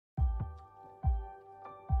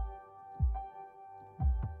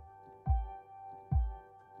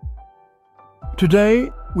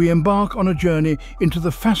Today, we embark on a journey into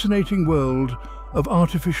the fascinating world of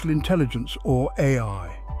artificial intelligence, or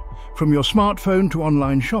AI. From your smartphone to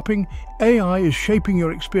online shopping, AI is shaping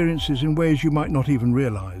your experiences in ways you might not even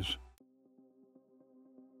realize.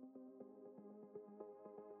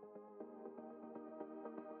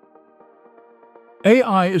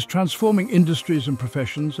 AI is transforming industries and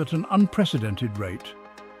professions at an unprecedented rate.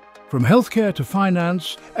 From healthcare to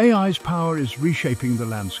finance, AI's power is reshaping the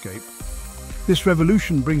landscape. This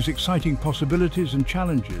revolution brings exciting possibilities and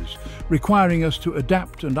challenges, requiring us to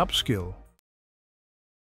adapt and upskill.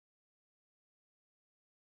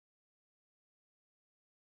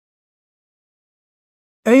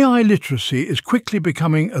 AI literacy is quickly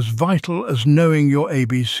becoming as vital as knowing your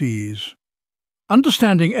ABCs.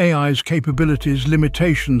 Understanding AI's capabilities,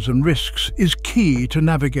 limitations, and risks is key to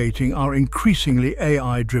navigating our increasingly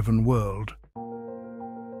AI-driven world.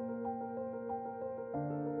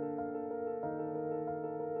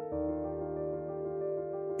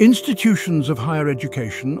 Institutions of higher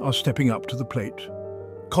education are stepping up to the plate.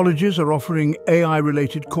 Colleges are offering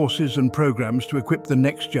AI-related courses and programs to equip the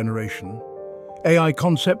next generation. AI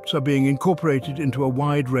concepts are being incorporated into a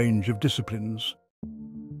wide range of disciplines.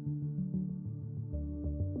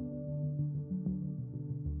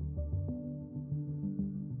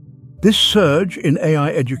 This surge in AI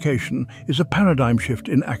education is a paradigm shift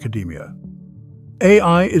in academia.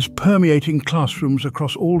 AI is permeating classrooms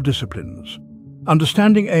across all disciplines.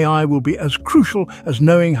 Understanding AI will be as crucial as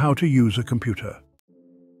knowing how to use a computer.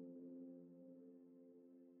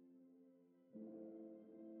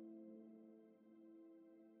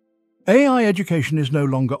 AI education is no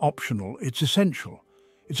longer optional, it's essential.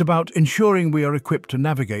 It's about ensuring we are equipped to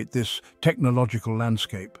navigate this technological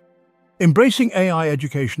landscape. Embracing AI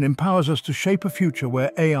education empowers us to shape a future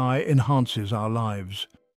where AI enhances our lives.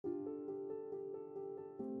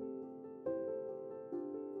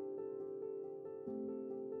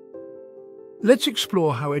 Let's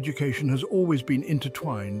explore how education has always been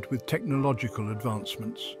intertwined with technological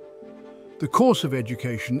advancements. The course of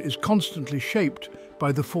education is constantly shaped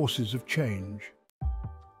by the forces of change.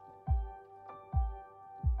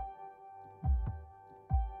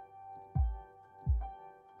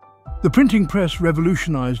 The printing press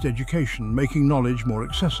revolutionized education, making knowledge more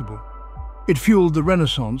accessible. It fueled the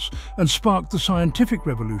Renaissance and sparked the scientific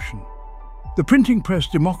revolution. The printing press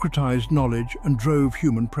democratized knowledge and drove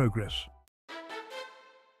human progress.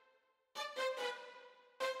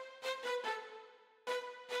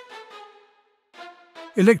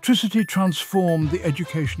 Electricity transformed the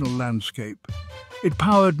educational landscape. It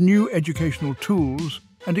powered new educational tools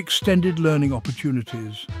and extended learning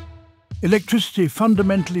opportunities. Electricity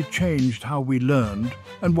fundamentally changed how we learned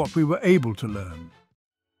and what we were able to learn.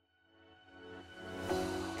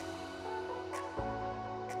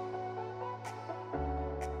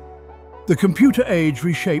 The computer age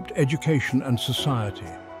reshaped education and society.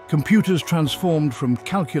 Computers transformed from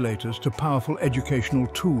calculators to powerful educational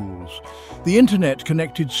tools. The internet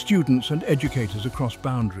connected students and educators across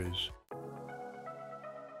boundaries.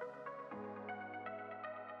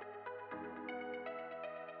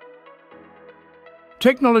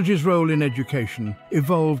 Technology's role in education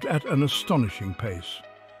evolved at an astonishing pace.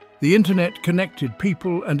 The internet connected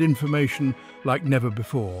people and information like never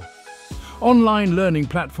before. Online learning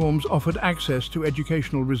platforms offered access to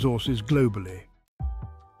educational resources globally.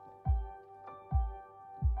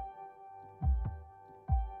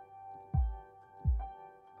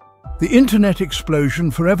 The internet explosion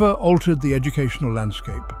forever altered the educational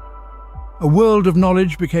landscape. A world of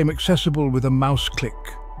knowledge became accessible with a mouse click.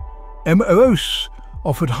 MOOCs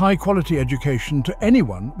offered high-quality education to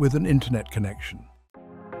anyone with an internet connection.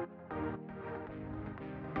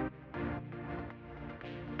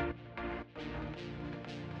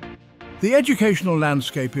 The educational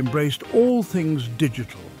landscape embraced all things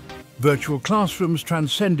digital. Virtual classrooms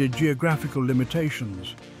transcended geographical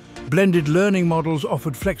limitations. Blended learning models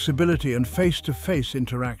offered flexibility and face-to-face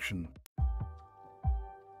interaction.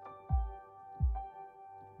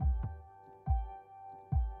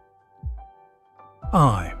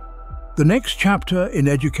 The next chapter in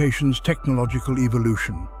education's technological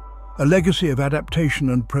evolution. A legacy of adaptation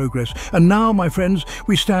and progress. And now, my friends,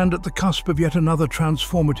 we stand at the cusp of yet another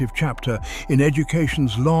transformative chapter in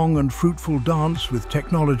education's long and fruitful dance with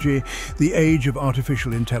technology, the age of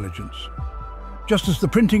artificial intelligence. Just as the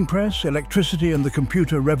printing press, electricity, and the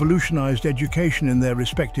computer revolutionized education in their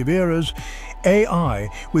respective eras, AI,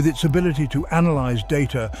 with its ability to analyze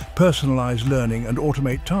data, personalize learning, and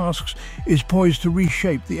automate tasks, is poised to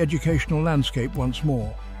reshape the educational landscape once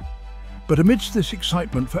more. But amidst this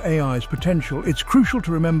excitement for AI's potential, it's crucial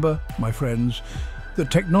to remember, my friends,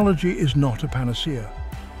 that technology is not a panacea.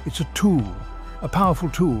 It's a tool, a powerful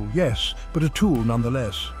tool, yes, but a tool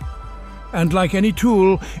nonetheless. And like any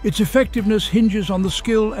tool, its effectiveness hinges on the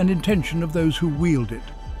skill and intention of those who wield it.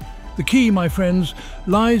 The key, my friends,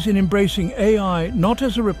 lies in embracing AI not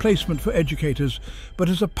as a replacement for educators, but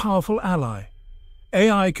as a powerful ally.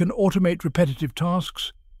 AI can automate repetitive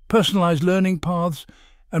tasks, personalize learning paths,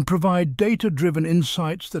 and provide data-driven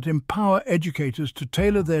insights that empower educators to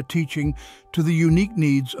tailor their teaching to the unique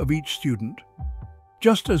needs of each student.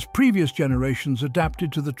 Just as previous generations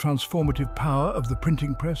adapted to the transformative power of the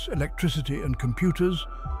printing press, electricity, and computers,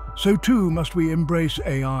 so too must we embrace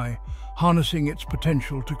AI, harnessing its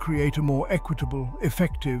potential to create a more equitable,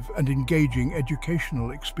 effective, and engaging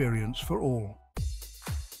educational experience for all.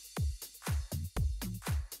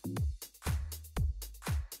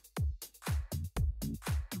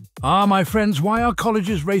 My friends, why are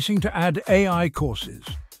colleges racing to add AI courses?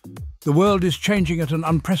 The world is changing at an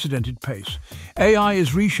unprecedented pace. AI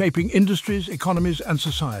is reshaping industries, economies, and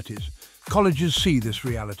societies. Colleges see this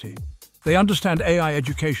reality. They understand AI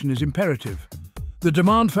education is imperative. The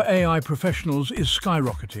demand for AI professionals is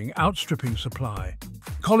skyrocketing, outstripping supply.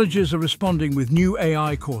 Colleges are responding with new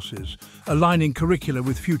AI courses, aligning curricula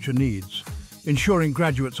with future needs, ensuring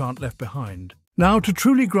graduates aren't left behind. Now, to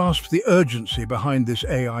truly grasp the urgency behind this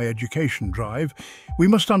AI education drive, we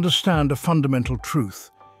must understand a fundamental truth.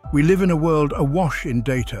 We live in a world awash in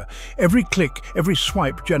data. Every click, every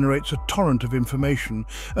swipe generates a torrent of information,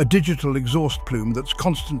 a digital exhaust plume that's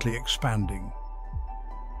constantly expanding.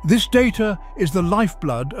 This data is the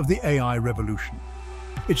lifeblood of the AI revolution.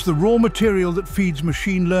 It's the raw material that feeds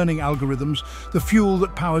machine learning algorithms, the fuel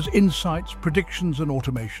that powers insights, predictions, and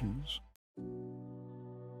automations.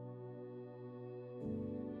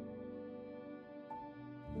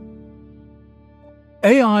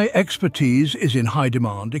 AI expertise is in high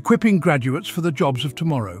demand, equipping graduates for the jobs of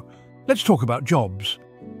tomorrow. Let's talk about jobs.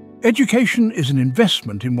 Education is an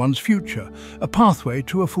investment in one's future, a pathway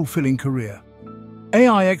to a fulfilling career.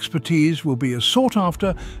 AI expertise will be as sought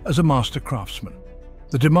after as a master craftsman.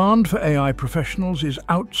 The demand for AI professionals is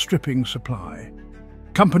outstripping supply.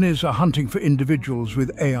 Companies are hunting for individuals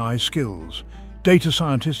with AI skills. Data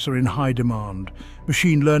scientists are in high demand.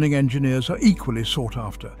 Machine learning engineers are equally sought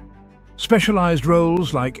after. Specialized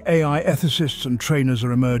roles like AI ethicists and trainers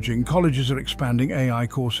are emerging. Colleges are expanding AI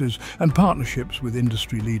courses and partnerships with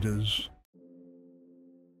industry leaders.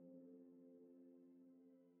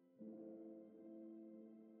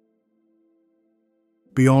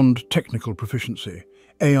 Beyond technical proficiency,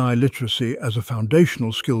 AI literacy as a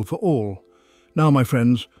foundational skill for all. Now, my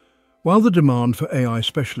friends, while the demand for AI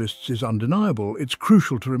specialists is undeniable, it's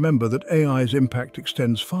crucial to remember that AI's impact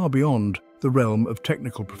extends far beyond the realm of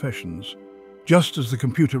technical professions. Just as the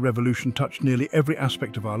computer revolution touched nearly every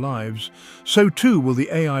aspect of our lives, so too will the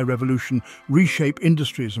AI revolution reshape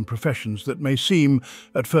industries and professions that may seem,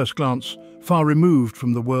 at first glance, far removed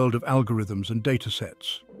from the world of algorithms and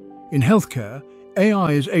datasets. In healthcare,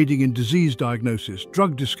 AI is aiding in disease diagnosis,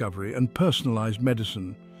 drug discovery, and personalized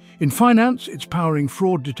medicine. In finance, it's powering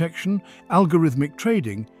fraud detection, algorithmic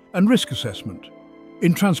trading, and risk assessment.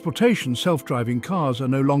 In transportation, self-driving cars are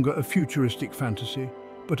no longer a futuristic fantasy,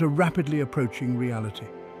 but a rapidly approaching reality.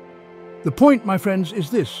 The point, my friends, is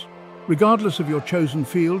this. Regardless of your chosen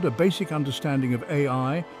field, a basic understanding of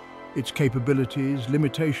AI, its capabilities,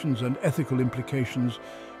 limitations, and ethical implications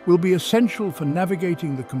will be essential for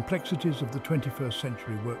navigating the complexities of the 21st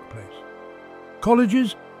century workplace.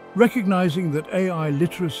 Colleges, recognizing that AI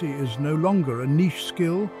literacy is no longer a niche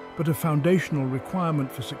skill, but a foundational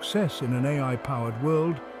requirement for success in an AI-powered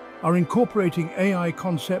world, are incorporating AI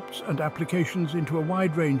concepts and applications into a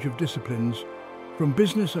wide range of disciplines, from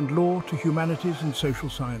business and law to humanities and social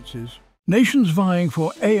sciences. Nations vying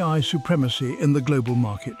for AI supremacy in the global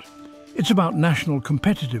market. It's about national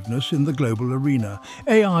competitiveness in the global arena.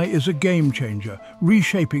 AI is a game changer,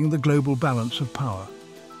 reshaping the global balance of power.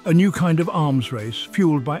 A new kind of arms race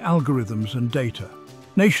fueled by algorithms and data.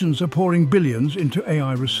 Nations are pouring billions into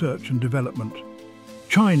AI research and development.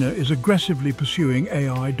 China is aggressively pursuing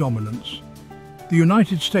AI dominance. The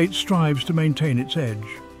United States strives to maintain its edge.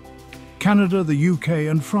 Canada, the UK,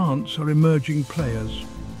 and France are emerging players.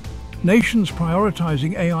 Nations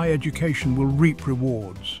prioritizing AI education will reap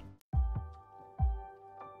rewards.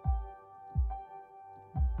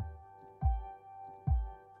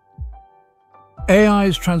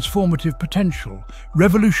 AI's transformative potential,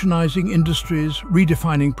 revolutionizing industries,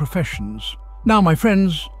 redefining professions. Now, my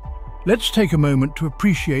friends, let's take a moment to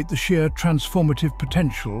appreciate the sheer transformative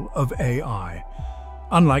potential of AI.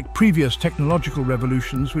 Unlike previous technological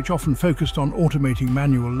revolutions which often focused on automating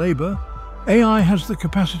manual labor, AI has the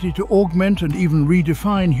capacity to augment and even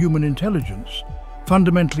redefine human intelligence,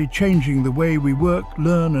 fundamentally changing the way we work,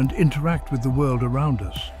 learn, and interact with the world around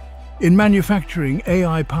us. In manufacturing,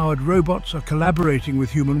 AI-powered robots are collaborating with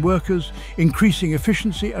human workers, increasing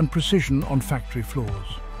efficiency and precision on factory floors.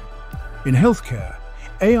 In healthcare,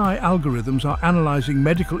 AI algorithms are analyzing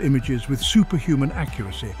medical images with superhuman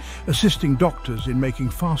accuracy, assisting doctors in making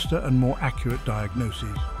faster and more accurate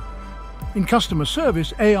diagnoses. In customer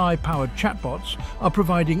service, AI-powered chatbots are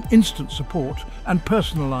providing instant support and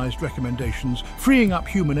personalized recommendations, freeing up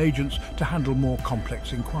human agents to handle more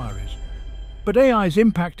complex inquiries. But AI's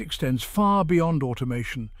impact extends far beyond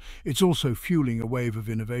automation. It's also fueling a wave of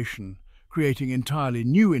innovation, creating entirely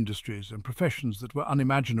new industries and professions that were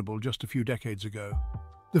unimaginable just a few decades ago.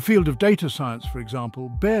 The field of data science, for example,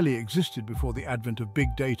 barely existed before the advent of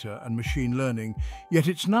big data and machine learning, yet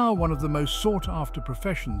it's now one of the most sought-after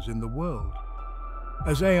professions in the world.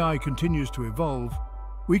 As AI continues to evolve,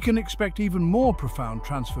 we can expect even more profound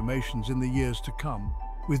transformations in the years to come,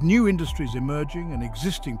 with new industries emerging and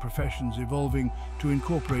existing professions evolving to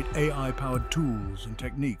incorporate AI-powered tools and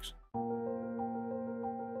techniques.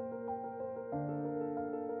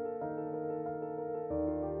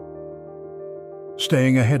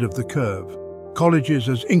 Staying ahead of the curve, colleges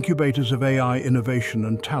as incubators of AI innovation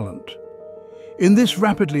and talent. In this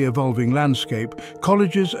rapidly evolving landscape,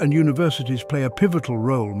 colleges and universities play a pivotal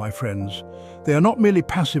role, my friends. They are not merely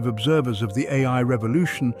passive observers of the AI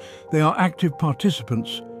revolution, they are active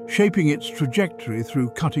participants, shaping its trajectory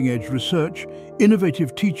through cutting-edge research,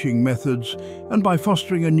 innovative teaching methods, and by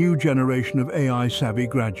fostering a new generation of AI-savvy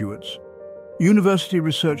graduates. University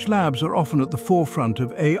research labs are often at the forefront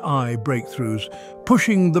of AI breakthroughs,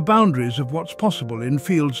 pushing the boundaries of what's possible in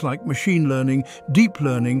fields like machine learning, deep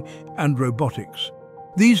learning, and robotics.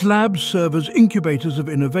 These labs serve as incubators of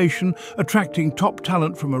innovation, attracting top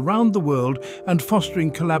talent from around the world and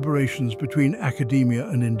fostering collaborations between academia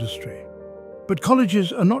and industry. But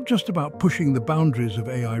colleges are not just about pushing the boundaries of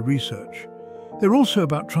AI research. They're also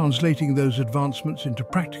about translating those advancements into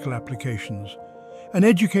practical applications and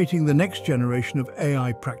educating the next generation of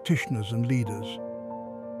AI practitioners and leaders.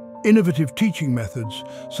 Innovative teaching methods,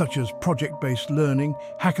 such as project-based learning,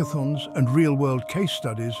 hackathons, and real-world case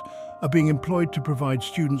studies, are being employed to provide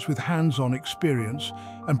students with hands-on experience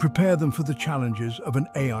and prepare them for the challenges of an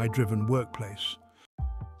AI-driven workplace.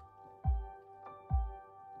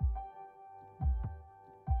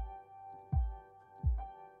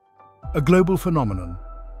 A global phenomenon.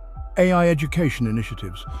 AI education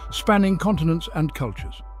initiatives, spanning continents and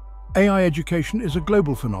cultures. AI education is a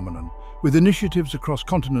global phenomenon, with initiatives across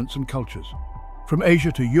continents and cultures. From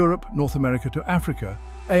Asia to Europe, North America to Africa,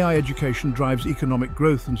 AI education drives economic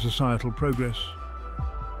growth and societal progress.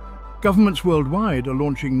 Governments worldwide are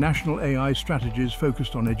launching national AI strategies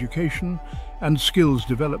focused on education and skills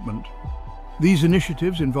development. These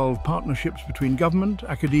initiatives involve partnerships between government,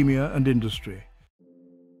 academia, and industry.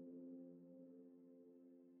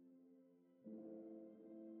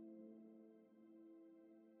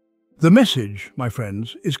 The message, my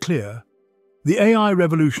friends, is clear. The AI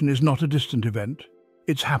revolution is not a distant event.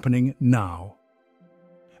 It's happening now.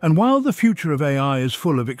 And while the future of AI is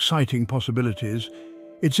full of exciting possibilities,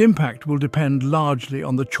 its impact will depend largely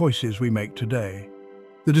on the choices we make today.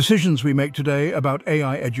 The decisions we make today about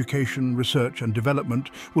AI education, research, and development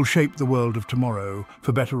will shape the world of tomorrow,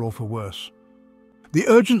 for better or for worse. The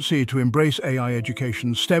urgency to embrace AI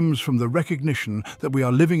education stems from the recognition that we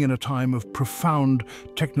are living in a time of profound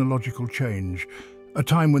technological change, a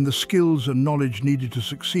time when the skills and knowledge needed to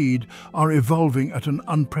succeed are evolving at an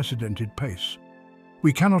unprecedented pace.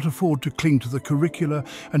 We cannot afford to cling to the curricula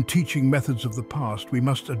and teaching methods of the past. We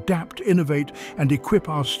must adapt, innovate, and equip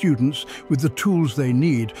our students with the tools they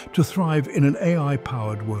need to thrive in an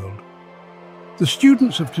AI-powered world. The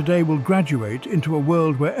students of today will graduate into a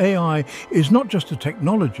world where AI is not just a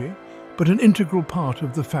technology, but an integral part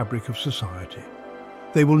of the fabric of society.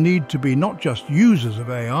 They will need to be not just users of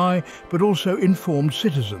AI, but also informed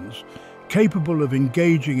citizens, capable of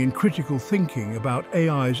engaging in critical thinking about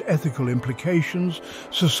AI's ethical implications,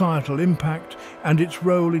 societal impact, and its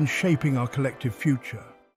role in shaping our collective future.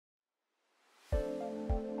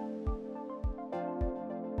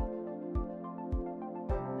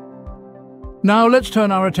 Now let's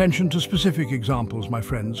turn our attention to specific examples, my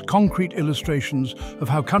friends, concrete illustrations of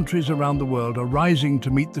how countries around the world are rising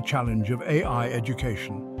to meet the challenge of AI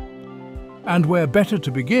education. And where better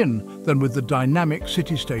to begin than with the dynamic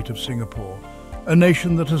city-state of Singapore, a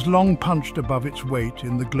nation that has long punched above its weight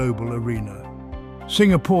in the global arena.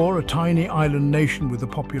 Singapore, a tiny island nation with a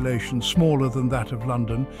population smaller than that of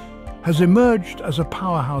London, has emerged as a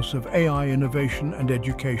powerhouse of AI innovation and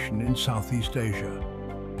education in Southeast Asia.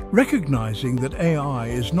 Recognizing that AI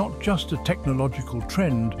is not just a technological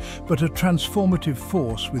trend, but a transformative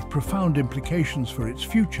force with profound implications for its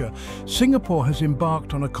future, Singapore has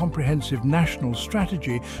embarked on a comprehensive national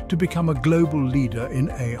strategy to become a global leader in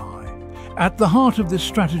AI. At the heart of this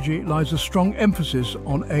strategy lies a strong emphasis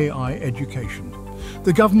on AI education.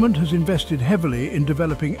 The government has invested heavily in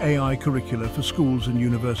developing AI curricula for schools and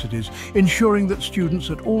universities, ensuring that students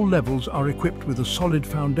at all levels are equipped with a solid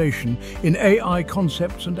foundation in AI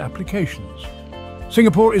concepts and applications.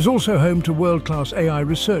 Singapore is also home to world-class AI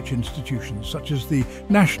research institutions such as the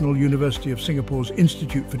National University of Singapore's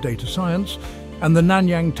Institute for Data Science and the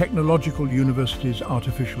Nanyang Technological University's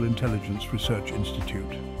Artificial Intelligence Research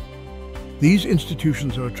Institute. These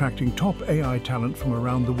institutions are attracting top AI talent from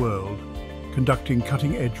around the world, conducting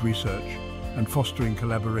cutting-edge research and fostering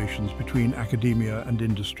collaborations between academia and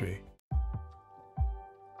industry.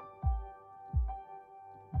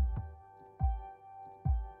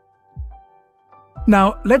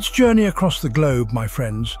 Now, let's journey across the globe, my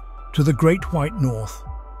friends, to the Great White North,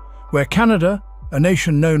 where Canada, a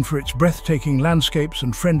nation known for its breathtaking landscapes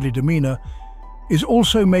and friendly demeanor, is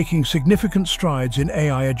also making significant strides in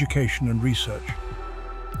AI education and research.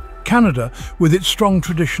 Canada, with its strong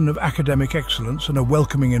tradition of academic excellence and a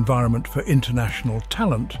welcoming environment for international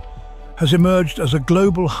talent, has emerged as a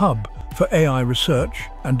global hub for AI research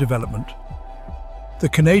and development. The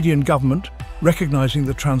Canadian government, recognizing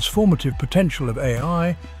the transformative potential of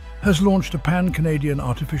AI, has launched a pan-Canadian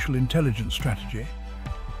artificial intelligence strategy,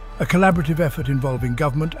 a collaborative effort involving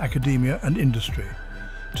government, academia and industry,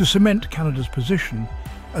 to cement Canada's position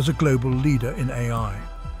as a global leader in AI.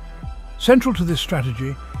 Central to this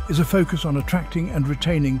strategy is a focus on attracting and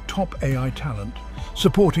retaining top AI talent,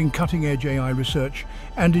 supporting cutting-edge AI research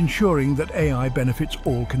and ensuring that AI benefits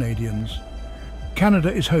all Canadians.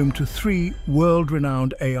 Canada is home to 3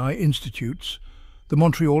 world-renowned AI institutes: the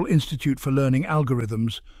Montreal Institute for Learning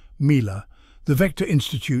Algorithms, (MILA), the Vector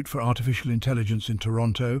Institute for Artificial Intelligence in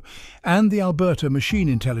Toronto, and the Alberta Machine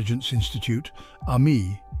Intelligence Institute,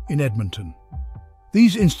 AMI, in Edmonton.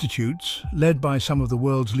 These institutes, led by some of the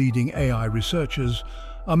world's leading AI researchers,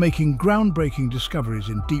 are making groundbreaking discoveries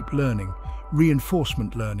in deep learning,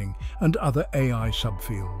 reinforcement learning, and other AI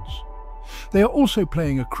subfields. They are also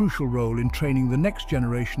playing a crucial role in training the next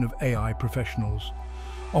generation of AI professionals,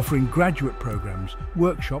 offering graduate programs,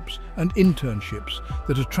 workshops, and internships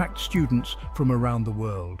that attract students from around the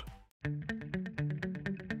world.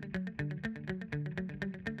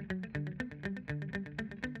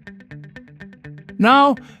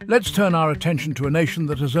 Now, let's turn our attention to a nation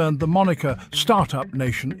that has earned the moniker Startup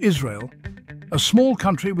Nation, Israel. A small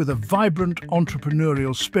country with a vibrant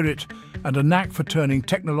entrepreneurial spirit and a knack for turning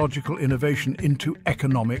technological innovation into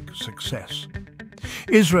economic success.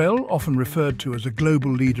 Israel, often referred to as a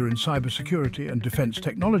global leader in cybersecurity and defense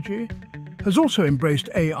technology, has also embraced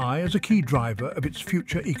AI as a key driver of its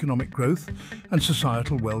future economic growth and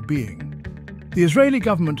societal well-being. The Israeli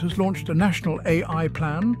government has launched a national AI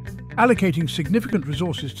plan, allocating significant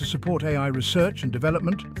resources to support AI research and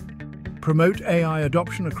development, promote AI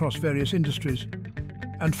adoption across various industries,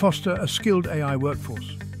 and foster a skilled AI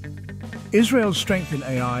workforce. Israel's strength in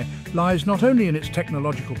AI lies not only in its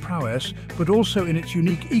technological prowess, but also in its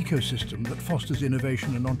unique ecosystem that fosters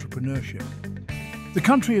innovation and entrepreneurship. The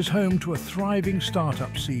country is home to a thriving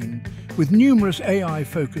startup scene, with numerous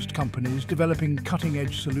AI-focused companies developing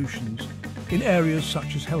cutting-edge solutions in areas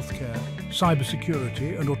such as healthcare,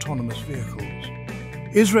 cybersecurity, and autonomous vehicles.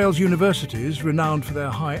 Israel's universities, renowned for their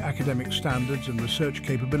high academic standards and research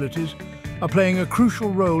capabilities, are playing a crucial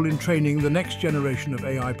role in training the next generation of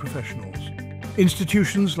AI professionals.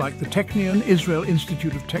 Institutions like the Technion Israel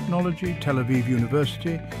Institute of Technology, Tel Aviv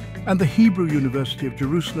University, and the Hebrew University of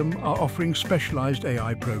Jerusalem are offering specialized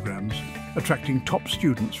AI programs, attracting top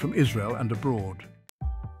students from Israel and abroad.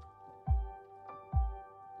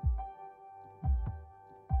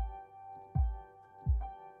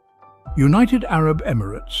 United Arab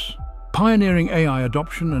Emirates, pioneering AI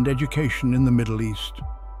adoption and education in the Middle East.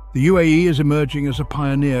 The UAE is emerging as a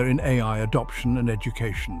pioneer in AI adoption and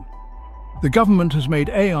education. The government has made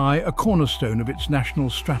AI a cornerstone of its national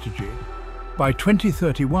strategy. By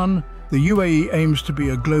 2031, the UAE aims to be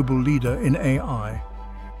a global leader in AI.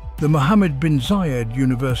 The Mohammed bin Zayed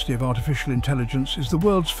University of Artificial Intelligence is the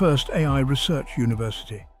world's first AI research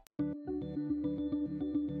university.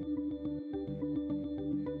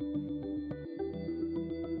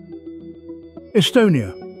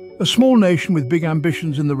 Estonia, a small nation with big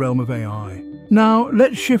ambitions in the realm of AI. Now,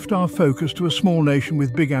 let's shift our focus to a small nation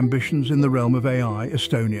with big ambitions in the realm of AI,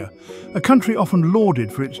 Estonia, a country often lauded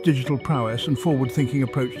for its digital prowess and forward-thinking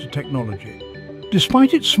approach to technology.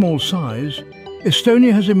 Despite its small size,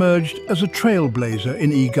 Estonia has emerged as a trailblazer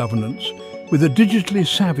in e-governance, with a digitally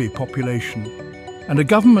savvy population and a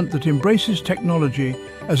government that embraces technology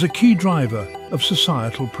as a key driver of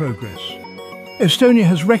societal progress. Estonia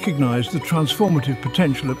has recognized the transformative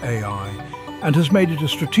potential of AI and has made it a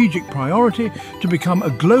strategic priority to become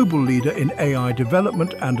a global leader in AI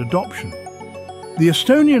development and adoption. The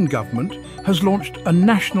Estonian government has launched a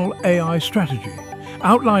national AI strategy,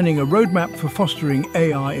 outlining a roadmap for fostering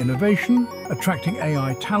AI innovation, attracting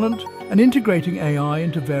AI talent, and integrating AI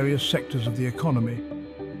into various sectors of the economy.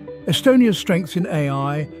 Estonia's strengths in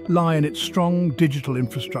AI lie in its strong digital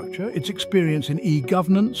infrastructure, its experience in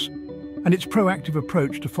e-governance, and its proactive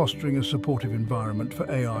approach to fostering a supportive environment for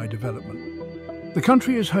AI development. The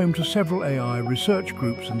country is home to several AI research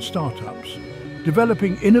groups and startups,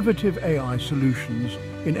 developing innovative AI solutions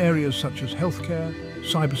in areas such as healthcare,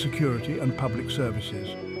 cybersecurity, and public services.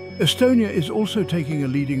 Estonia is also taking a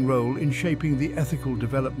leading role in shaping the ethical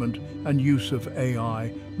development and use of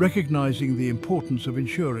AI, recognizing the importance of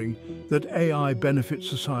ensuring that AI benefits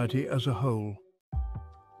society as a whole.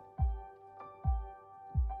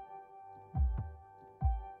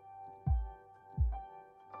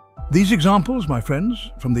 These examples, my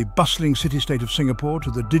friends, from the bustling city-state of Singapore to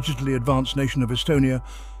the digitally advanced nation of Estonia,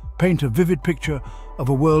 paint a vivid picture of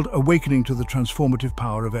a world awakening to the transformative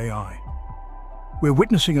power of AI. We're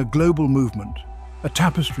witnessing a global movement, a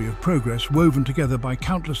tapestry of progress woven together by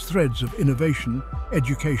countless threads of innovation,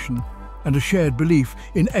 education, and a shared belief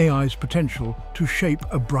in AI's potential to shape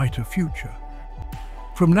a brighter future.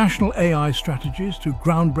 From national AI strategies to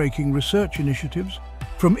groundbreaking research initiatives,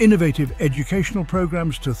 from innovative educational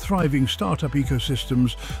programs to thriving startup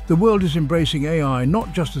ecosystems, the world is embracing AI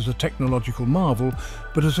not just as a technological marvel,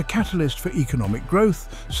 but as a catalyst for economic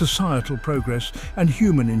growth, societal progress, and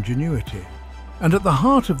human ingenuity. And at the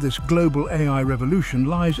heart of this global AI revolution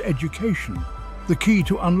lies education, the key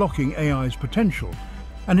to unlocking AI's potential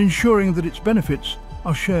and ensuring that its benefits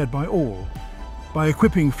are shared by all. By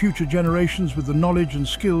equipping future generations with the knowledge and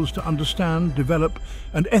skills to understand, develop,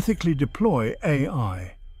 and ethically deploy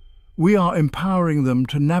AI, we are empowering them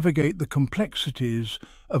to navigate the complexities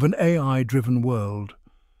of an AI-driven world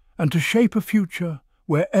and to shape a future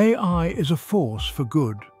where AI is a force for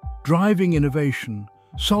good, driving innovation,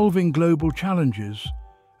 solving global challenges,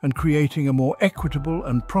 and creating a more equitable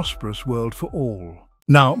and prosperous world for all.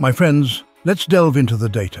 Now, my friends, let's delve into the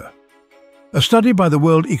data. A study by the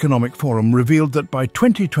World Economic Forum revealed that by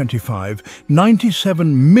 2025,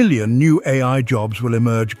 97 million new AI jobs will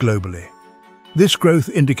emerge globally. This growth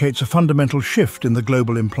indicates a fundamental shift in the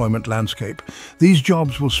global employment landscape. These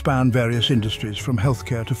jobs will span various industries, from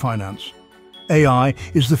healthcare to finance. AI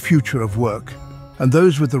is the future of work, and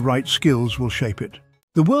those with the right skills will shape it.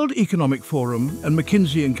 The World Economic Forum and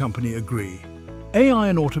McKinsey & Company agree. AI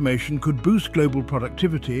and automation could boost global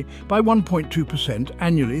productivity by 1.2%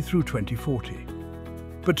 annually through 2040.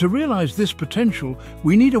 But to realize this potential,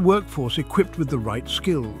 we need a workforce equipped with the right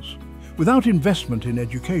skills. Without investment in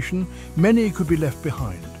education, many could be left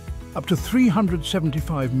behind. Up to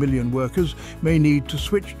 375 million workers may need to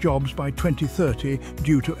switch jobs by 2030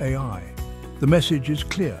 due to AI. The message is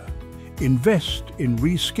clear. Invest in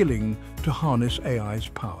reskilling to harness AI's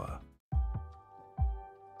power.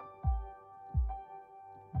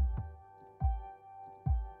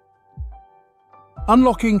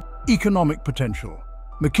 Unlocking economic potential.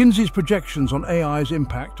 McKinsey's projections on AI's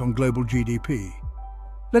impact on global GDP.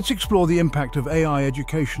 Let's explore the impact of AI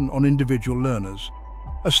education on individual learners.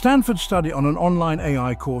 A Stanford study on an online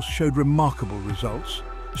AI course showed remarkable results.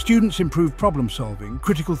 Students improved problem-solving,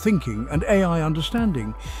 critical thinking, and AI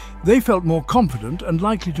understanding. They felt more confident and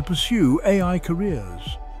likely to pursue AI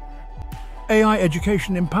careers. AI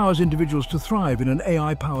education empowers individuals to thrive in an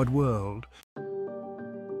AI-powered world.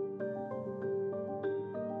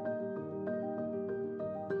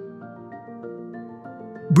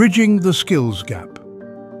 Bridging the skills gap.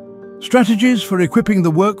 Strategies for equipping the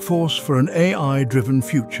workforce for an AI-driven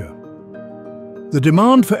future. The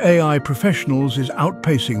demand for AI professionals is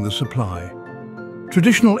outpacing the supply.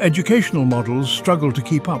 Traditional educational models struggle to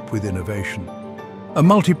keep up with innovation. A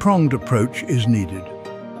multi-pronged approach is needed.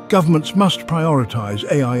 Governments must prioritize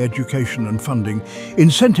AI education and funding,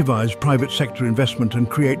 incentivize private sector investment, and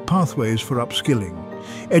create pathways for upskilling.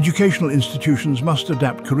 Educational institutions must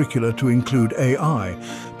adapt curricula to include AI,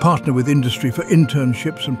 partner with industry for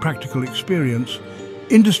internships and practical experience.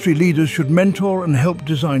 Industry leaders should mentor and help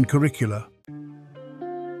design curricula.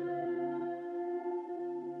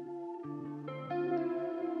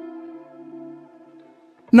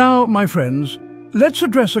 Now, my friends, let's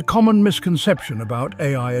address a common misconception about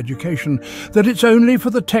AI education, that it's only for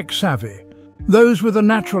the tech-savvy, those with a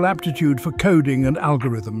natural aptitude for coding and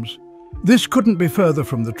algorithms. This couldn't be further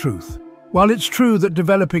from the truth. While it's true that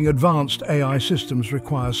developing advanced AI systems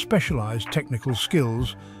requires specialized technical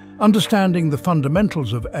skills, understanding the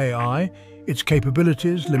fundamentals of AI, its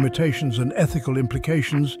capabilities, limitations, and ethical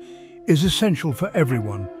implications is essential for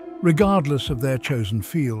everyone, regardless of their chosen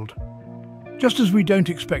field. Just as we don't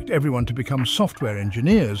expect everyone to become software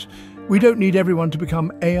engineers, we don't need everyone to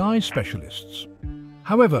become AI specialists.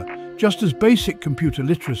 However, just as basic computer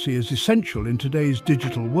literacy is essential in today's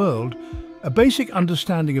digital world, a basic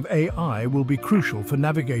understanding of AI will be crucial for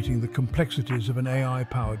navigating the complexities of an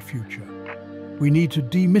AI-powered future. We need to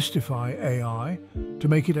demystify AI to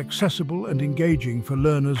make it accessible and engaging for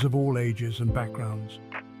learners of all ages and backgrounds.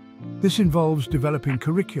 This involves developing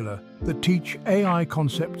curricula that teach AI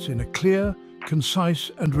concepts in a clear,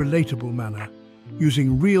 concise and relatable manner,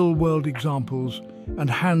 using real-world examples and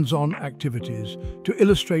hands-on activities to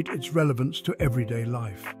illustrate its relevance to everyday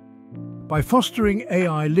life. By fostering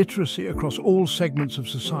AI literacy across all segments of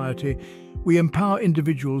society, we empower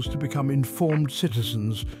individuals to become informed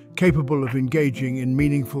citizens capable of engaging in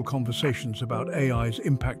meaningful conversations about AI's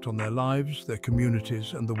impact on their lives, their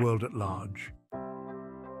communities, and the world at large.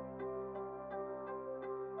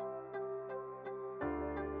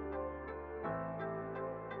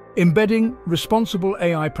 Embedding responsible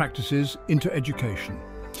AI practices into education.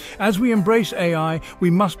 As we embrace AI, we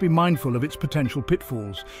must be mindful of its potential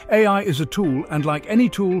pitfalls. AI is a tool, and like any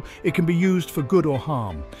tool, it can be used for good or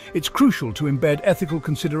harm. It's crucial to embed ethical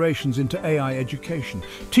considerations into AI education.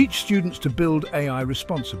 Teach students to build AI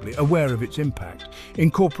responsibly, aware of its impact.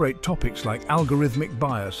 Incorporate topics like algorithmic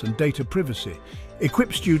bias and data privacy.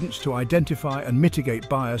 Equip students to identify and mitigate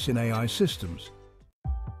bias in AI systems.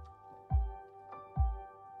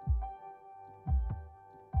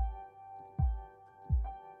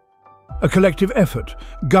 A collective effort,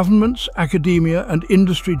 governments, academia and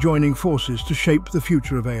industry joining forces to shape the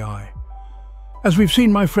future of AI. As we've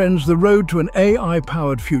seen, my friends, the road to an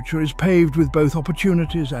AI-powered future is paved with both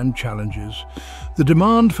opportunities and challenges. The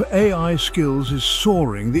demand for AI skills is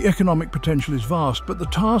soaring, the economic potential is vast, but the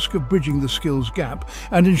task of bridging the skills gap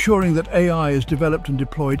and ensuring that AI is developed and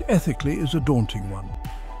deployed ethically is a daunting one.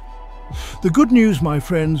 The good news, my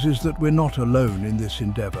friends, is that we're not alone in this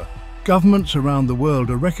endeavor. Governments around the world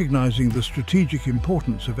are recognizing the strategic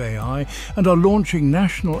importance of AI and are launching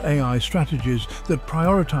national AI strategies that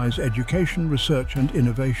prioritize education, research and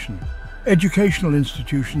innovation. Educational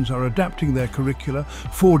institutions are adapting their curricula,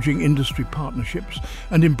 forging industry partnerships,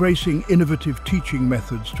 and embracing innovative teaching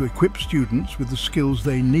methods to equip students with the skills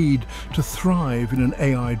they need to thrive in an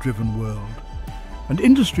AI-driven world. And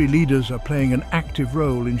industry leaders are playing an active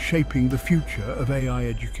role in shaping the future of AI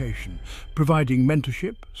education, providing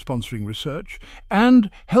mentorship, sponsoring research, and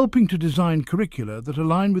helping to design curricula that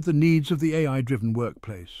align with the needs of the AI-driven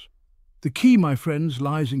workplace. The key, my friends,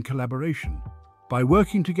 lies in collaboration. By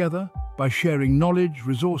working together, by sharing knowledge,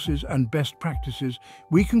 resources, and best practices,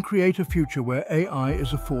 we can create a future where AI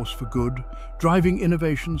is a force for good, driving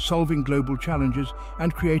innovation, solving global challenges,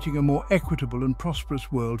 and creating a more equitable and prosperous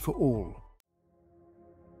world for all.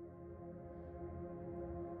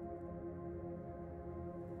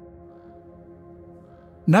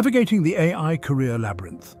 Navigating the AI career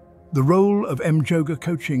labyrinth, the role of Jhoga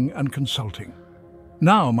coaching and consulting.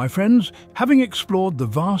 Now, my friends, having explored the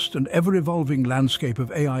vast and ever-evolving landscape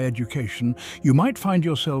of AI education, you might find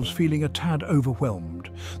yourselves feeling a tad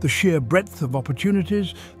overwhelmed. The sheer breadth of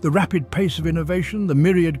opportunities, the rapid pace of innovation, the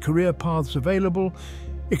myriad career paths available,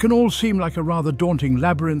 it can all seem like a rather daunting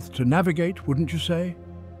labyrinth to navigate, wouldn't you say?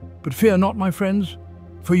 But fear not, my friends,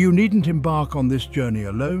 for you needn't embark on this journey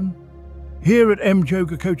alone. Here at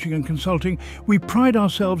Jhoga Coaching and Consulting, we pride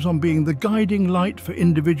ourselves on being the guiding light for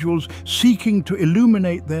individuals seeking to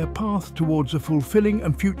illuminate their path towards a fulfilling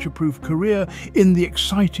and future-proof career in the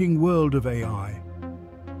exciting world of AI.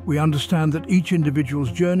 We understand that each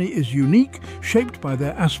individual's journey is unique, shaped by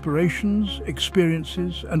their aspirations,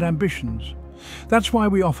 experiences, and ambitions. That's why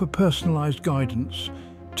we offer personalized guidance,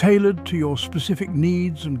 tailored to your specific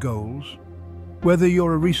needs and goals. Whether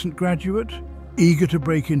you're a recent graduate, eager to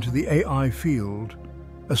break into the AI field,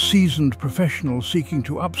 a seasoned professional seeking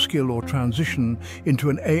to upskill or transition into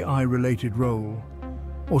an AI-related role,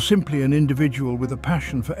 or simply an individual with a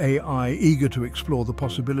passion for AI eager to explore the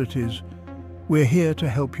possibilities, we're here to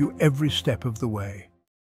help you every step of the way.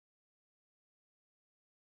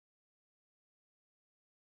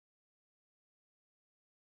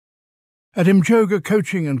 At Jhoga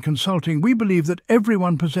Coaching and Consulting, we believe that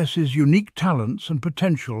everyone possesses unique talents and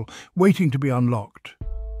potential waiting to be unlocked.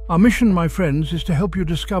 Our mission, my friends, is to help you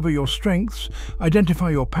discover your strengths, identify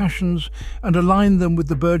your passions, and align them with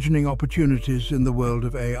the burgeoning opportunities in the world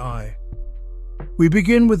of AI. We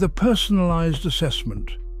begin with a personalized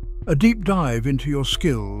assessment, a deep dive into your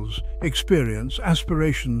skills, experience,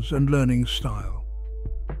 aspirations, and learning style.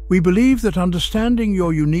 We believe that understanding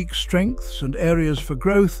your unique strengths and areas for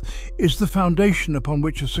growth is the foundation upon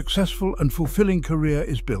which a successful and fulfilling career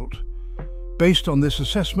is built. Based on this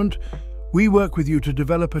assessment, we work with you to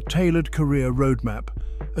develop a tailored career roadmap,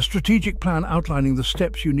 a strategic plan outlining the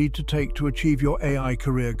steps you need to take to achieve your AI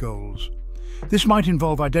career goals. This might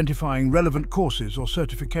involve identifying relevant courses or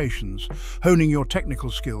certifications, honing your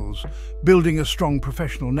technical skills, building a strong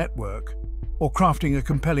professional network, or crafting a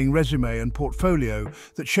compelling resume and portfolio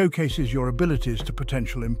that showcases your abilities to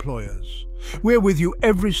potential employers. We're with you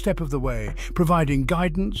every step of the way, providing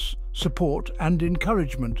guidance, support, and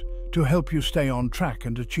encouragement to help you stay on track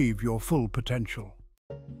and achieve your full potential.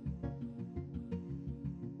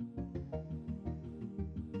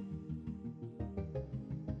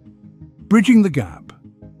 Bridging the gap,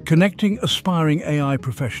 connecting aspiring AI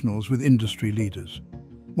professionals with industry leaders.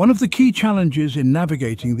 One of the key challenges in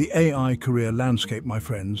navigating the AI career landscape, my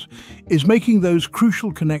friends, is making those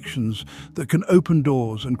crucial connections that can open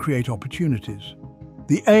doors and create opportunities.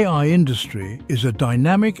 The AI industry is a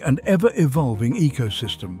dynamic and ever-evolving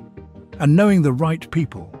ecosystem, and knowing the right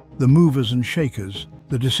people, the movers and shakers,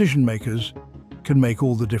 the decision makers, can make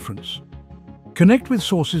all the difference. Connect with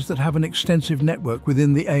sources that have an extensive network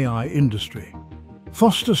within the AI industry.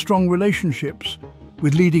 Foster strong relationships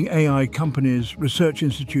with leading AI companies, research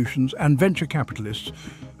institutions, and venture capitalists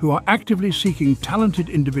who are actively seeking talented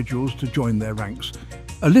individuals to join their ranks.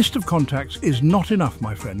 A list of contacts is not enough,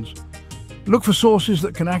 my friends. Look for sources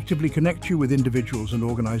that can actively connect you with individuals and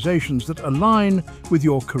organizations that align with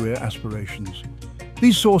your career aspirations.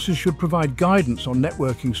 These sources should provide guidance on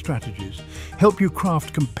networking strategies, help you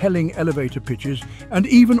craft compelling elevator pitches, and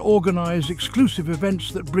even organize exclusive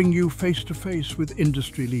events that bring you face-to-face with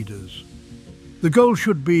industry leaders. The goal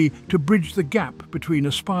should be to bridge the gap between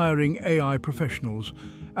aspiring AI professionals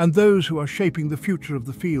and those who are shaping the future of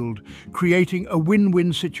the field, creating a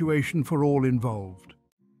win-win situation for all involved.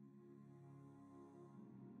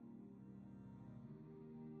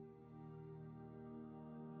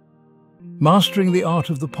 Mastering the art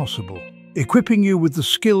of the possible, equipping you with the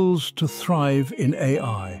skills to thrive in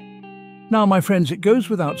AI. Now, my friends, it goes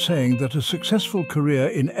without saying that a successful career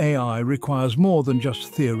in AI requires more than just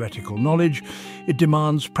theoretical knowledge. It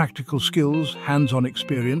demands practical skills, hands-on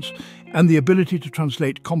experience, and the ability to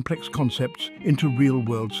translate complex concepts into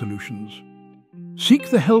real-world solutions. Seek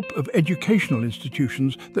the help of educational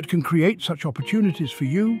institutions that can create such opportunities for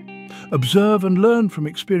you. Observe and learn from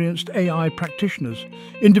experienced AI practitioners,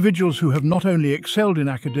 individuals who have not only excelled in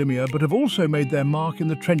academia but have also made their mark in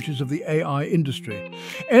the trenches of the AI industry.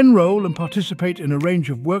 Enroll and participate in a range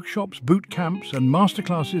of workshops, boot camps, and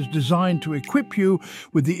masterclasses designed to equip you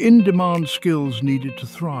with the in-demand skills needed to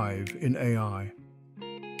thrive in AI.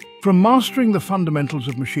 From mastering the fundamentals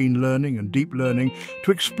of machine learning and deep learning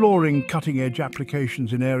to exploring cutting-edge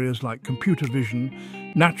applications in areas like computer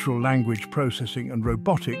vision, natural language processing, and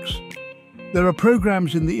robotics, there are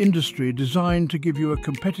programs in the industry designed to give you a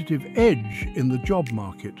competitive edge in the job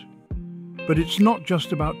market. But it's not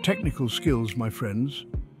just about technical skills, my friends.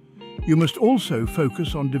 You must also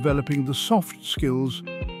focus on developing the soft skills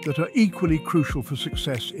that are equally crucial for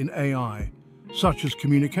success in AI, such as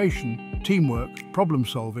communication, teamwork,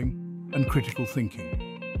 problem-solving, and critical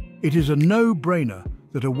thinking. It is a no-brainer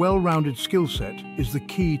that a well-rounded skill set is the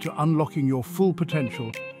key to unlocking your full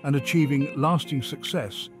potential and achieving lasting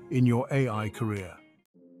success in your AI career.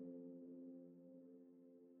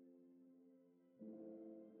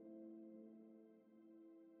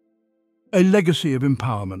 A legacy of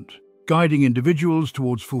empowerment, guiding individuals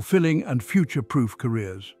towards fulfilling and future-proof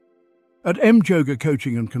careers. At Jhoga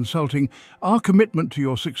Coaching and Consulting, our commitment to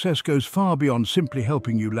your success goes far beyond simply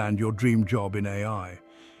helping you land your dream job in AI.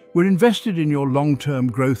 We're invested in your long-term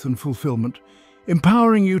growth and fulfillment,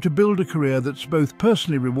 empowering you to build a career that's both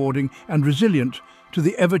personally rewarding and resilient to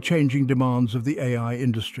the ever-changing demands of the AI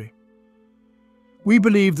industry. We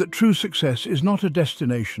believe that true success is not a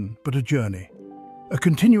destination, but a journey, a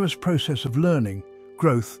continuous process of learning,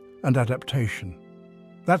 growth, and adaptation.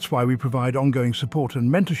 That's why we provide ongoing support and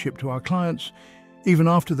mentorship to our clients, even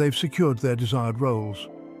after they've secured their desired roles.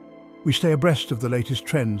 We stay abreast of the latest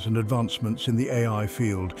trends and advancements in the AI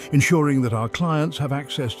field, ensuring that our clients have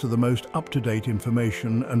access to the most up-to-date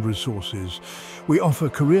information and resources. We offer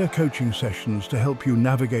career coaching sessions to help you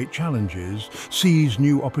navigate challenges, seize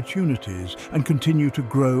new opportunities, and continue to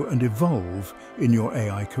grow and evolve in your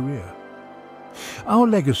AI career. Our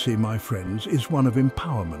legacy, my friends, is one of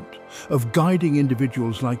empowerment, of guiding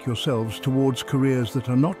individuals like yourselves towards careers that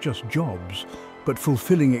are not just jobs, but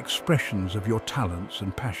fulfilling expressions of your talents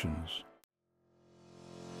and passions.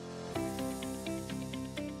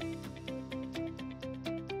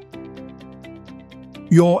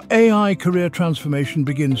 Your AI career transformation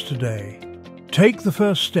begins today. Take the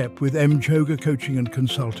first step with Jhoga Coaching and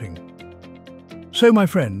Consulting. So, my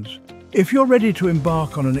friends, if you're ready to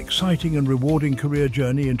embark on an exciting and rewarding career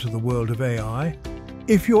journey into the world of AI,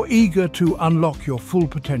 if you're eager to unlock your full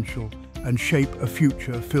potential and shape a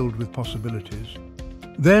future filled with possibilities,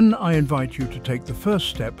 then I invite you to take the first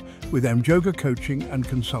step with Jhoga Coaching and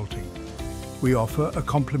Consulting. We offer a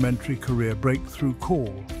complimentary career breakthrough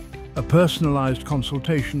call, a personalized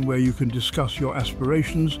consultation where you can discuss your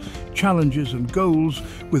aspirations, challenges and goals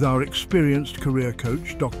with our experienced career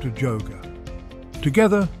coach, Dr. Jhoga.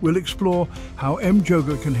 Together, we'll explore how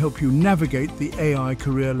Jhoga can help you navigate the AI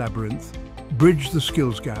career labyrinth, bridge the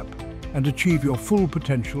skills gap, and achieve your full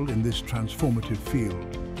potential in this transformative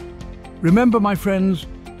field. Remember, my friends,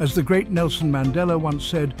 as the great Nelson Mandela once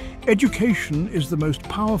said, education is the most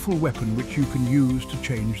powerful weapon which you can use to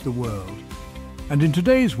change the world. And in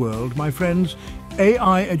today's world, my friends,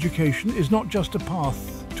 AI education is not just a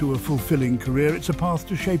path to a fulfilling career, it's a path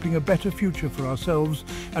to shaping a better future for ourselves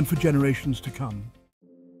and for generations to come.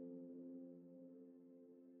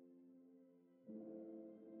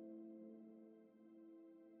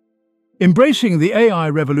 Embracing the AI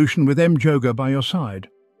revolution with Jhoga by your side.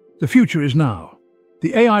 The future is now.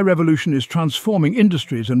 The AI revolution is transforming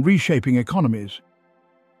industries and reshaping economies.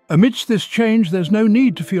 Amidst this change, there's no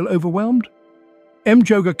need to feel overwhelmed.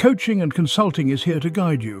 Jhoga Coaching and Consulting is here to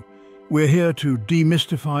guide you. We're here to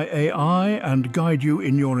demystify AI and guide you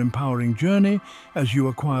in your empowering journey as you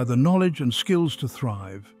acquire the knowledge and skills to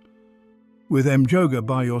thrive. With Jhoga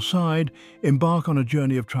by your side, embark on a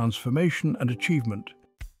journey of transformation and achievement.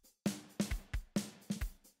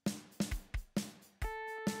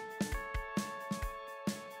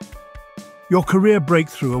 Your career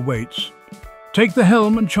breakthrough awaits. Take the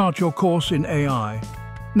helm and chart your course in AI.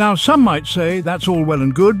 Now, some might say that's all well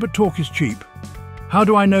and good, but talk is cheap. How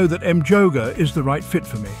do I know that Jhoga is the right fit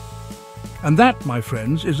for me? And that, my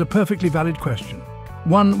friends, is a perfectly valid question.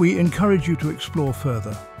 One we encourage you to explore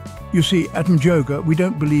further. You see, at Jhoga, we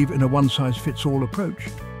don't believe in a one-size-fits-all approach.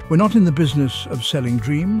 We're not in the business of selling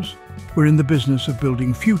dreams. We're in the business of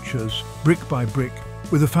building futures, brick by brick,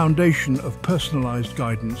 with a foundation of personalized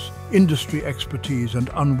guidance, industry expertise, and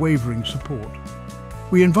unwavering support.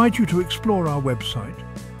 We invite you to explore our website,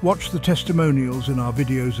 watch the testimonials in our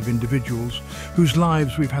videos of individuals whose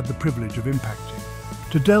lives we've had the privilege of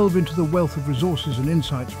impacting, to delve into the wealth of resources and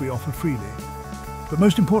insights we offer freely. But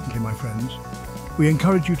most importantly, my friends, we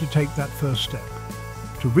encourage you to take that first step,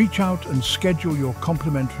 to reach out and schedule your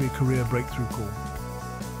complimentary career breakthrough call.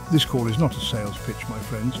 This call is not a sales pitch, my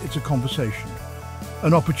friends, it's a conversation,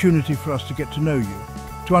 an opportunity for us to get to know you,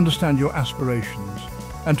 to understand your aspirations,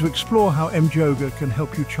 and to explore how Jhoga can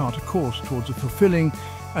help you chart a course towards a fulfilling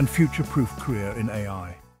and future-proof career in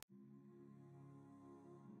AI.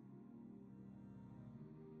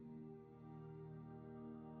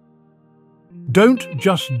 Don't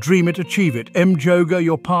just dream it, achieve it. Jhoga,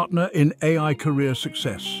 your partner in AI career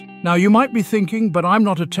success. Now, you might be thinking, but I'm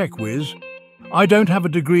not a tech whiz. I don't have a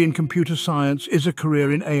degree in computer science. Is a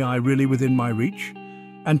career in AI really within my reach?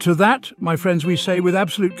 And to that, my friends, we say with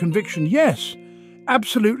absolute conviction, yes.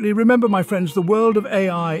 Absolutely. Remember, my friends, the world of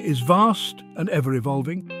AI is vast and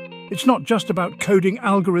ever-evolving. It's not just about coding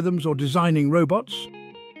algorithms or designing robots.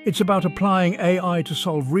 It's about applying AI to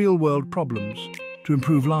solve real-world problems, to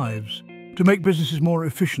improve lives, to make businesses more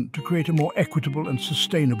efficient, to create a more equitable and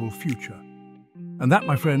sustainable future. And that,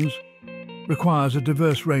 my friends, requires a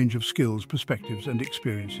diverse range of skills, perspectives, and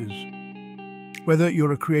experiences. Whether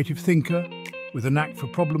you're a creative thinker with a knack for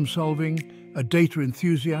problem-solving, a data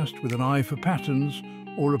enthusiast with an eye for patterns,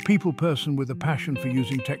 or a people person with a passion for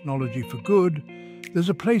using technology for good, there's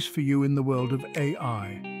a place for you in the world of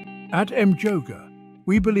AI. At Jhoga,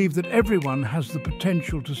 we believe that everyone has the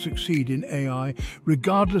potential to succeed in AI,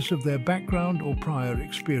 regardless of their background or prior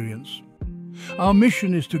experience. Our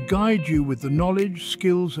mission is to guide you with the knowledge,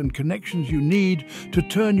 skills, and connections you need to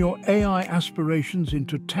turn your AI aspirations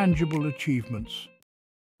into tangible achievements.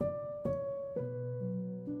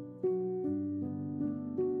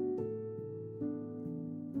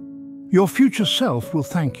 Your future self will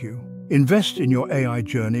thank you. Invest in your AI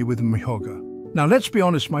journey with Jhoga. Now, let's be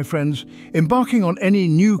honest, my friends, embarking on any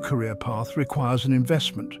new career path requires an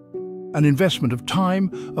investment. An investment of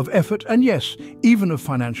time, of effort, and yes, even of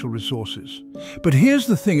financial resources. But here's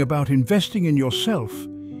the thing about investing in yourself.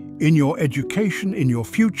 in your education, in your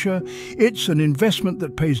future. It's an investment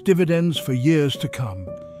that pays dividends for years to come.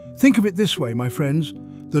 Think of it this way, my friends.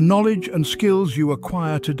 The knowledge and skills you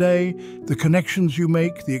acquire today, the connections you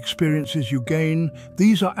make, the experiences you gain,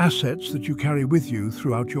 these are assets that you carry with you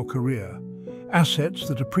throughout your career. Assets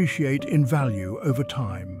that appreciate in value over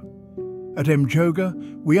time. At Jhoga,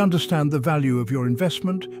 we understand the value of your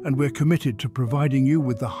investment, and we're committed to providing you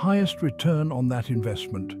with the highest return on that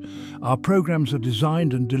investment. Our programs are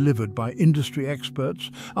designed and delivered by industry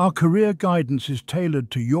experts, our career guidance is tailored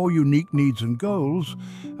to your unique needs and goals,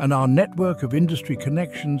 and our network of industry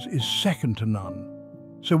connections is second to none.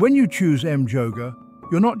 So when you choose Jhoga,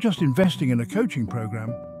 you're not just investing in a coaching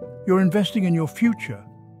program, you're investing in your future,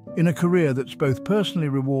 in a career that's both personally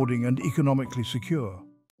rewarding and economically secure.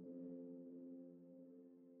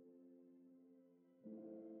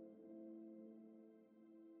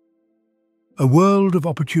 A world of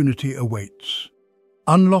opportunity awaits.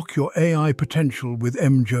 Unlock your AI potential with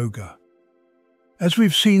Jhoga. As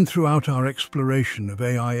we've seen throughout our exploration of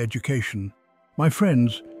AI education, my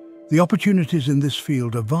friends, the opportunities in this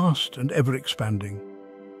field are vast and ever-expanding.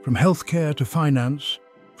 From healthcare to finance,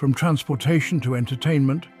 from transportation to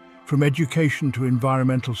entertainment, from education to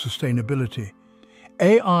environmental sustainability,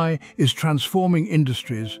 AI is transforming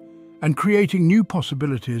industries and creating new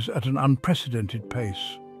possibilities at an unprecedented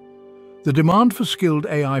pace. The demand for skilled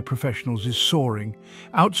AI professionals is soaring,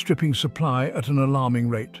 outstripping supply at an alarming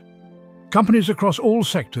rate. Companies across all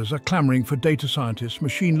sectors are clamoring for data scientists,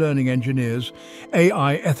 machine learning engineers,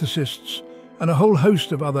 AI ethicists, and a whole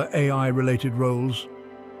host of other AI-related roles,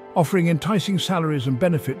 offering enticing salaries and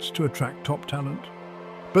benefits to attract top talent.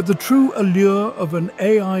 But the true allure of an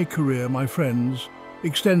AI career, my friends,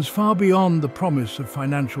 extends far beyond the promise of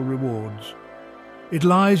financial rewards. It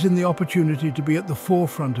lies in the opportunity to be at the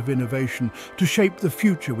forefront of innovation, to shape the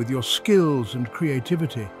future with your skills and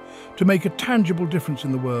creativity, to make a tangible difference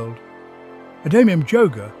in the world. At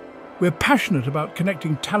Jhoga, we're passionate about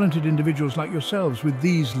connecting talented individuals like yourselves with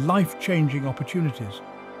these life-changing opportunities.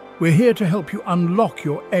 We're here to help you unlock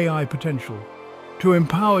your AI potential, to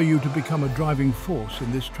empower you to become a driving force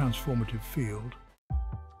in this transformative field.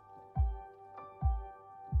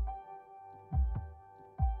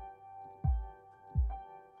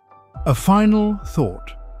 A final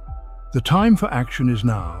thought. The time for action is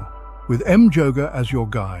now, with Jhoga as your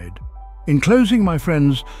guide. In closing, my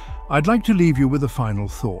friends, I'd like to leave you with a final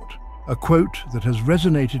thought, a quote that has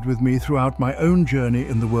resonated with me throughout my own journey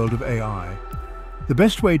in the world of AI. The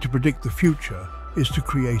best way to predict the future is to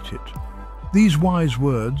create it. These wise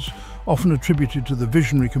words, often attributed to the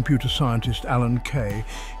visionary computer scientist Alan Kay,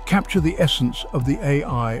 capture the essence of the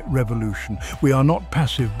AI revolution. We are not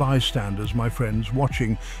passive bystanders, my friends,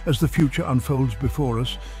 watching as the future unfolds before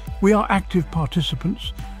us. We are active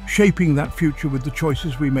participants, shaping that future with the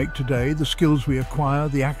choices we make today, the skills we acquire,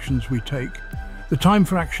 the actions we take. The time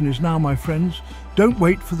for action is now, my friends. Don't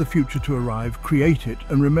wait for the future to arrive, create it,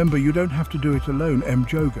 and remember, you don't have to do it alone.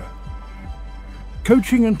 Jhoga.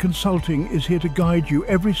 Coaching and consulting is here to guide you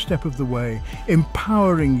every step of the way,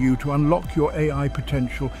 empowering you to unlock your AI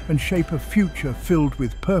potential and shape a future filled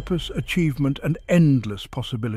with purpose, achievement, and endless possibilities.